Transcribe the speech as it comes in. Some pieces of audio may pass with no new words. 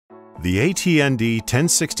The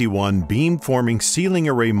ATND1061 Beamforming Ceiling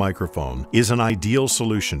Array Microphone is an ideal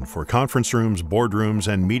solution for conference rooms,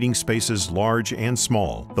 boardrooms, and meeting spaces large and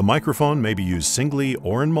small. The microphone may be used singly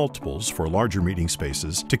or in multiples for larger meeting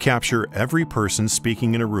spaces to capture every person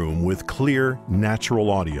speaking in a room with clear, natural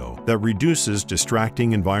audio that reduces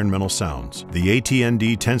distracting environmental sounds. The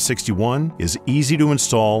ATND1061 is easy to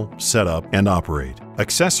install, set up, and operate.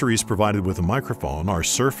 Accessories provided with the microphone are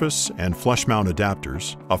surface and flush mount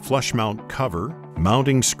adapters, a flush mount cover,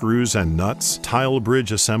 mounting screws and nuts, tile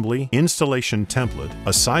bridge assembly, installation template,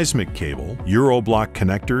 a seismic cable, Euroblock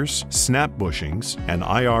connectors, snap bushings, an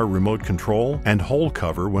IR remote control, and hole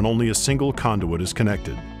cover when only a single conduit is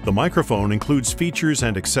connected. The microphone includes features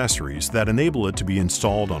and accessories that enable it to be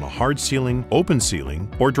installed on a hard ceiling, open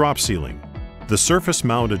ceiling, or drop ceiling. The surface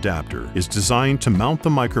mount adapter is designed to mount the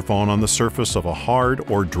microphone on the surface of a hard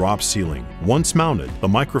or drop ceiling. Once mounted, the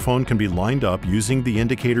microphone can be lined up using the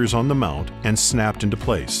indicators on the mount and snapped into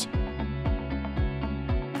place.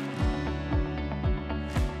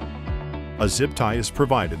 A zip tie is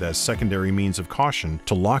provided as secondary means of caution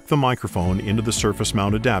to lock the microphone into the surface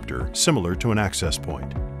mount adapter, similar to an access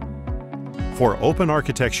point. For open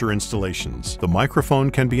architecture installations, the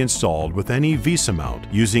microphone can be installed with any VESA mount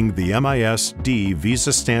using the MIS-D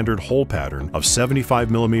VESA standard hole pattern of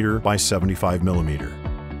 75mm by 75mm.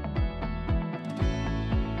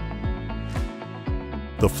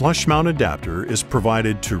 The flush mount adapter is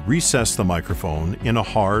provided to recess the microphone in a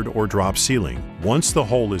hard or drop ceiling. Once the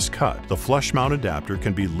hole is cut, the flush mount adapter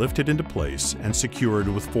can be lifted into place and secured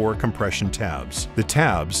with 4 compression tabs. The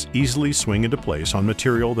tabs easily swing into place on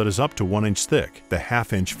material that is up to 1 inch thick. The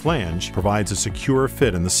 1/2 inch flange provides a secure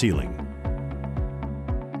fit in the ceiling.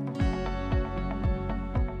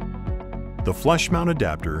 The flush mount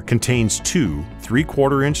adapter contains 2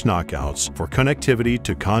 3/4 inch knockouts for connectivity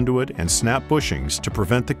to conduit and snap bushings to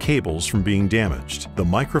prevent the cables from being damaged. The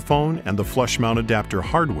microphone and the flush mount adapter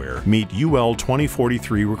hardware meet UL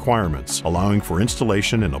 2043 requirements, allowing for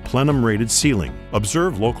installation in a plenum-rated ceiling.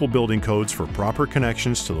 Observe local building codes for proper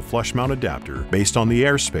connections to the flush mount adapter based on the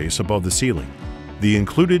airspace above the ceiling. The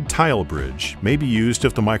included tile bridge may be used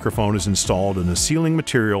if the microphone is installed in a ceiling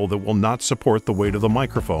material that will not support the weight of the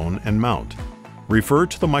microphone and mount. Refer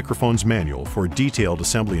to the microphone's manual for detailed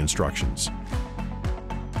assembly instructions.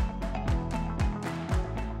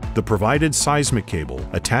 The provided seismic cable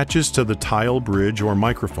attaches to the tile bridge or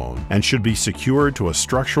microphone and should be secured to a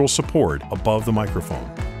structural support above the microphone.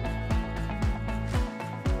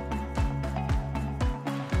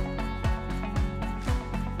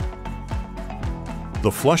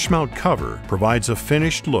 The flush mount cover provides a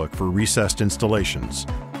finished look for recessed installations.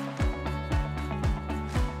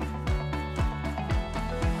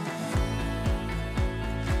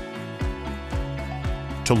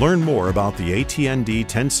 To learn more about the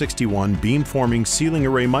ATND1061 Beamforming Ceiling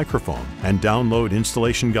Array Microphone and download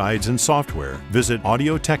installation guides and software, visit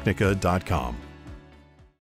Audio-Technica.com.